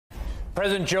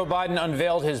President Joe Biden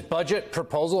unveiled his budget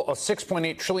proposal, a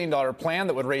 $6.8 trillion plan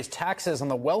that would raise taxes on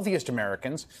the wealthiest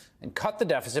Americans and cut the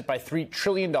deficit by $3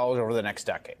 trillion over the next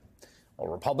decade. While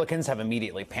Republicans have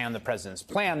immediately panned the president's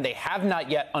plan, they have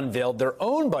not yet unveiled their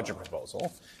own budget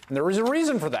proposal, and there is a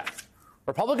reason for that.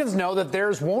 Republicans know that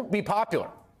theirs won't be popular.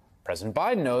 President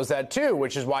Biden knows that, too,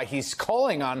 which is why he's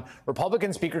calling on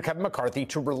Republican Speaker Kevin McCarthy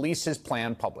to release his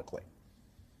plan publicly.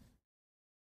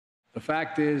 The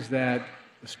fact is that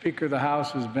the Speaker of the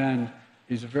House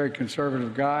he's a very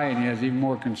conservative guy, and he has even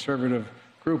more conservative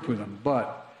group with him.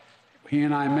 But he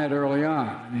and I met early on,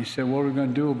 and he said, what are we going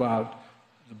to do about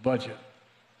the budget?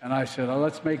 And I said,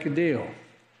 let's make a deal.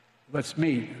 Let's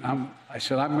meet. I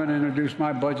said, I'm going to introduce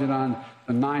my budget on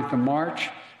the 9th of March.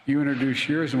 You introduce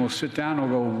yours, and we'll sit down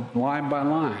and we'll go line by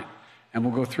line, and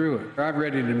we'll go through it. I'm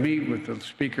ready to meet with the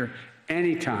Speaker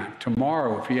anytime,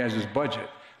 tomorrow, if he has his budget.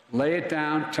 Lay it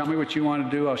down. Tell me what you want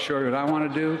to do. I'll show you what I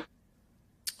want to do.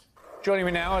 Joining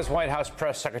me now is White House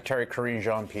Press Secretary Karine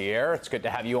Jean-Pierre. It's good to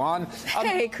have you on.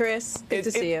 Hey, Chris. Good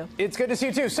to see you. It's good to see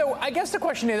you, too. So I guess the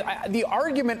question is, the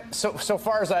argument, so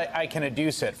far as I can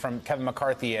adduce it from Kevin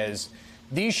McCarthy, is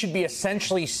these should be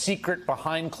essentially secret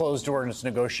behind closed doors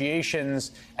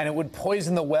negotiations, and it would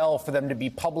poison the well for them to be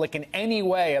public in any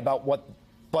way about what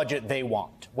budget they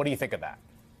want. What do you think of that?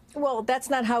 Well, that's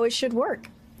not how it should work.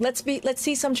 Let's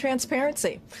see some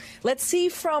transparency. Let's see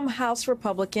from House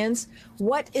Republicans,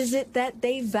 what is it that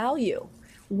they value?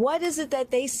 What is it that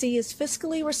they see as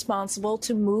fiscally responsible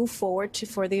to move forward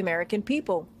for the American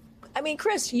people? I mean,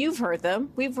 Chris, you've heard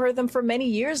them. We've heard them for many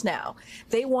years now.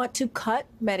 They want to cut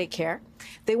Medicare.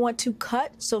 They want to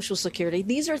cut Social Security.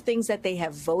 These are things that they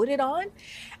have voted on.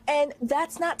 And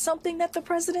that's not something that the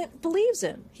president believes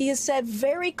in. He has said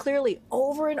very clearly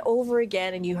over and over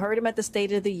again, and you heard him at the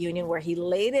State of the Union where he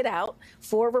laid it out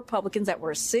for Republicans that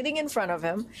were sitting in front of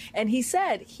him. And he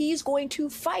said he's going to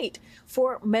fight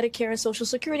for Medicare and Social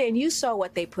Security. And you saw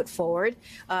what they put forward,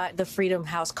 the Freedom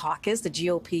House Caucus, the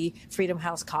GOP Freedom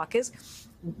House Caucus.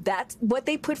 That's what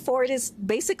they put forward is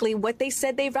basically what they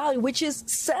said they value, which is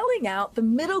selling out the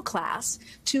middle class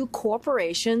to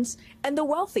corporations and the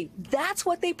wealthy. That's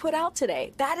what they put out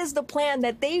today. That is the plan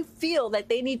that they feel that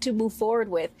they need to move forward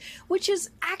with, which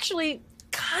is actually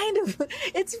kind of,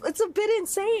 it's a bit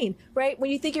insane, right?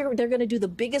 When you think they're going to do the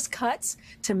biggest cuts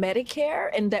to Medicare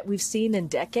and that we've seen in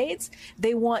decades,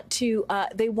 they want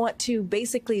to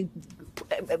basically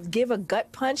give a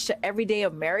gut punch to everyday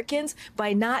Americans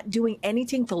by not doing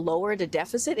anything to lower the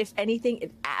deficit. If anything,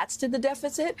 it adds to the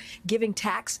deficit, giving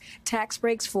tax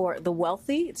breaks for the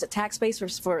wealthy. It's a tax base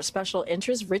for special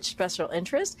interest, rich special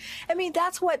interest. I mean,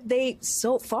 that's what they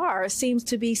so far seems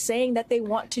to be saying that they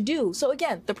want to do. So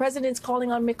again, the president's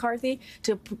calling on McCarthy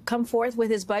to come forth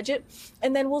with his budget,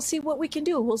 and then we'll see what we can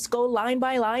do. We'll go line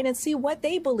by line and see what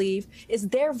they believe is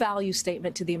their value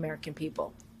statement to the American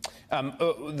people.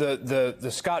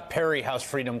 The Scott Perry House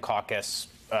Freedom Caucus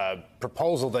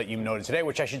proposal that you noted today,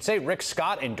 which I should say Rick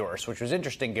Scott endorsed, which was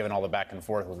interesting given all the back and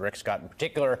forth with Rick Scott in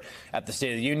particular at the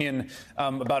State of the Union.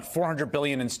 About $400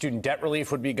 billion in student debt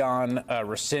relief would be gone,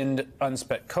 rescind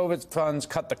unspent COVID funds,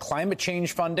 cut the climate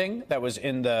change funding that was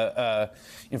in the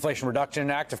Inflation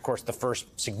Reduction Act, of course, the first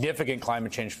significant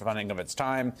climate change funding of its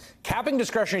time, capping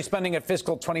discretionary spending at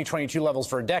fiscal 2022 levels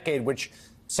for a decade, which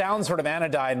sounds sort of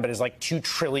anodyne, but is like $2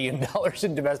 trillion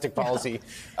in domestic policy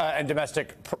and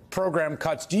domestic program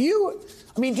cuts. Do you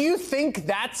think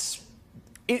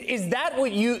is that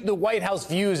what the White House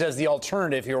views as the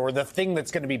alternative here, or the thing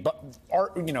that's going to be,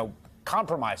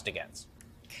 compromised against?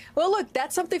 Well, look,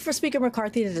 that's something for Speaker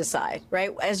McCarthy to decide,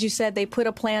 right? As you said, they put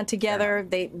a plan together. Yeah.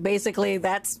 They basically,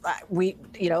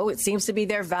 it seems to be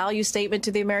their value statement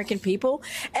to the American people.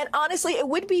 And honestly, it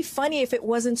would be funny if it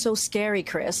wasn't so scary,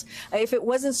 Chris, if it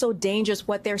wasn't so dangerous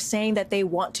what they're saying that they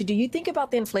want to do. You think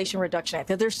about the Inflation Reduction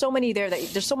Act. There's so many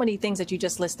there's so many things that you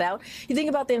just list out. You think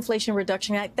about the Inflation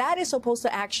Reduction Act. That is supposed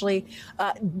to actually,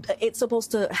 it's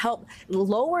supposed to help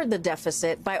lower the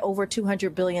deficit by over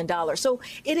 $200 billion. So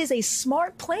it is a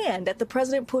smart plan that the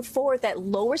president put forward that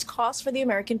lowers costs for the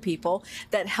American people,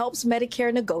 that helps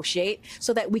Medicare negotiate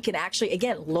so that we can actually,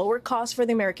 again, lower costs for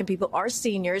the American people, our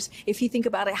seniors, if you think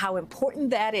about it, how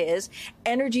important that is,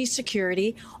 energy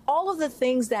security, all of the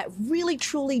things that really,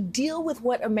 truly deal with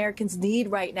what Americans need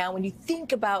right now when you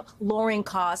think about lowering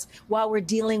costs while we're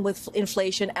dealing with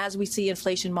inflation, as we see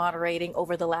inflation moderating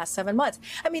over the last 7 months.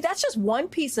 I mean, that's just one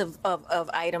piece of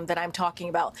item that I'm talking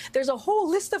about. There's a whole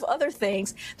list of other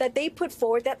things that they put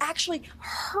forward that actually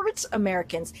hurts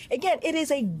Americans. Again, it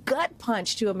is a gut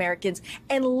punch to Americans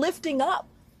and lifting up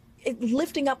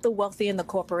lifting up the wealthy and the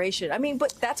corporation. I mean,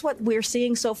 but that's what we're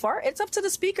seeing so far. It's up to the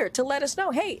speaker to let us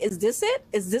know, hey, is this it?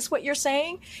 Is this what you're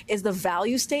saying? Is the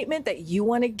value statement that you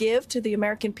want to give to the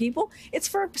American people? It's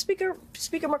for Speaker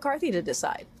McCarthy to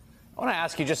decide. I want to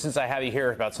ask you, just since I have you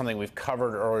here, about something we've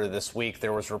covered earlier this week.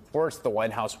 There was reports the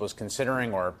White House was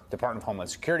considering, or Department of Homeland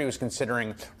Security was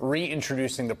considering,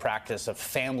 reintroducing the practice of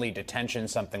family detention,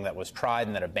 something that was tried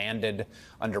and then abandoned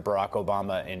under Barack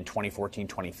Obama in 2014,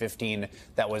 2015.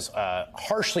 That was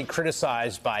harshly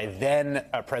criticized by then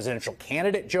presidential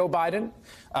candidate Joe Biden,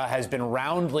 has been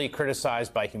roundly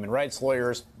criticized by human rights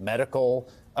lawyers, medical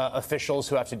officials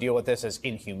who have to deal with this as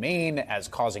inhumane, as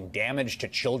causing damage to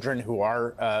children who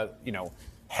are,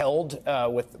 held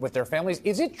with their families.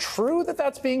 Is it true that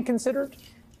that's being considered?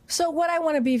 So what I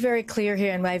want to be very clear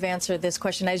here, and I've answered this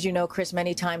question, as you know, Chris,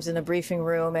 many times in the briefing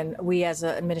room, and we as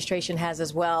an administration has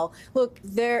as well. Look,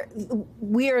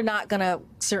 we are not going to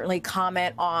certainly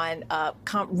comment on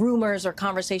rumors or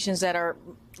conversations that are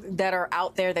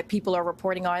out there that people are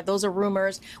reporting on. Those are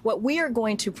rumors. What we are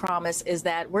going to promise is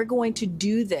that we're going to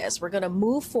do this. We're going to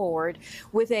move forward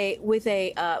with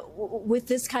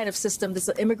this kind of system, this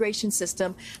immigration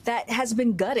system that has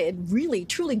been gutted, really,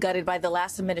 truly gutted by the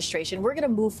last administration. We're going to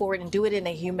move forward and do it in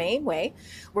a humane way.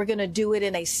 We're going to do it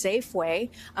in a safe way,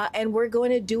 and we're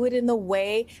going to do it in the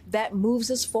way that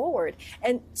moves us forward.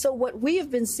 And so what we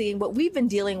have been seeing, what we've been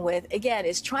dealing with, again,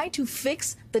 is trying to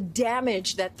fix the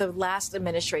damage that the last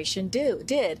administration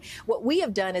did. What we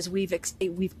have done is we've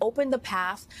opened the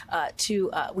path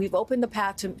to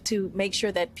make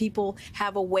sure that people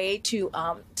have a way to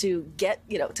get,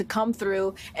 to come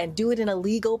through and do it in a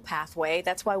legal pathway.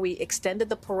 That's why we extended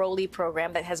the parolee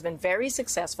program that has been very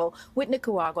successful with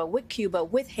Nicaragua, with Cuba,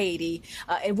 with Haiti,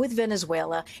 and with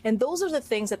Venezuela. And those are the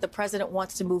things that the president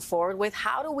wants to move forward with.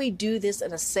 How do we do this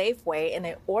in a safe way, in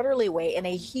an orderly way, in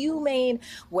a humane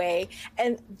way?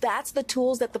 And that's the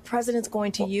tools that the president's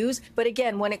going to use. But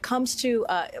again, when it comes to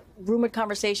rumored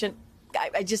conversation,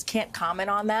 I just can't comment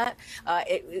on that.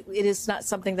 It is not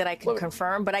something that I can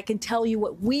confirm, but I can tell you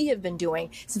what we have been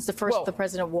doing since the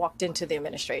president walked into the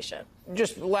administration.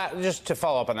 Just to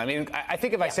follow up on that, I mean, I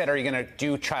think if I said, are you going to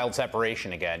do child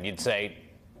separation again, you'd say,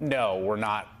 no, we're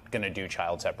not going to do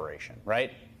child separation,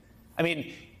 right? I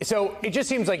mean, so it just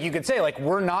seems like you could say, like,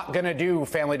 we're not going to do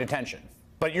family detention,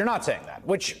 but you're not saying that,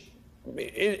 which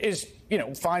is,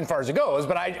 fine far as it goes,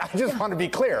 but I just want to be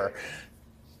clear.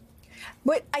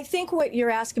 But I think what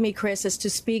you're asking me, Chris, is to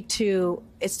speak to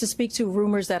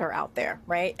rumors that are out there,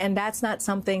 right? And that's not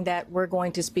something that we're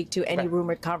going to speak to any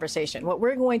rumored conversation. What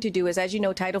we're going to do is, as you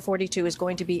know, Title 42 is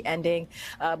going to be ending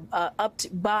in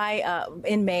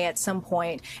May at some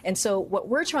point. And so what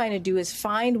we're trying to do is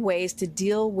find ways to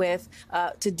deal with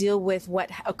what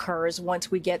occurs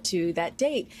once we get to that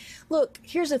date. Look,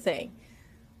 here's the thing.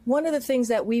 One of the things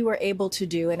that we were able to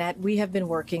do and that we have been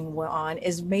working on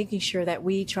is making sure that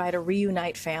we try to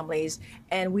reunite families.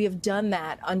 And we have done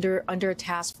that under a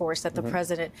task force that the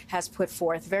president has put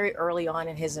forth very early on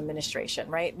in his administration,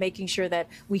 right? Making sure that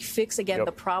we fix, again,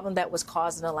 the problem that was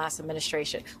caused in the last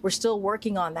administration. We're still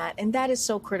working on that. And that is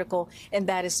so critical and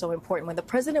that is so important. When the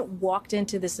president walked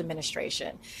into this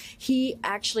administration, he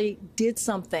actually did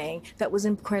something that was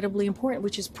incredibly important,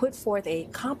 which is put forth a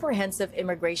comprehensive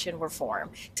immigration reform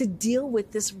to deal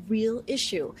with this real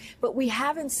issue. But we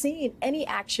haven't seen any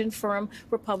action from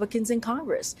Republicans in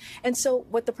Congress. And so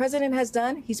what the president has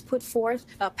done, he's put forth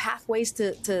pathways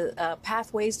to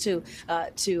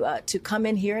come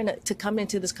in here and to come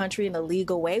into this country in a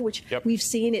legal way, which we've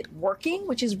seen it working,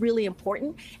 which is really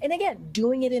important. And again,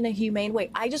 doing it in a humane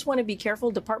way. I just want to be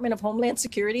careful. Department of Homeland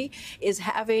Security is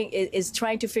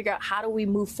trying to figure out how do we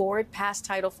move forward past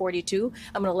Title 42.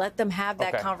 I'm going to let them have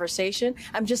that conversation.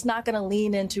 I'm just not going to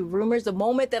lean into rumors. The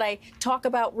moment that I talk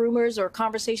about rumors or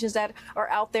conversations that are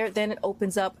out there, then it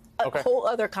opens up a whole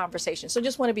other conversation. So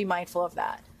just want to be mindful of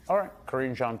that. All right.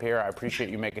 Karine Jean-Pierre, I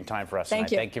appreciate you making time for us tonight.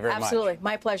 Thank you. Thank you very much. Absolutely.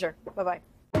 My pleasure. Bye-bye.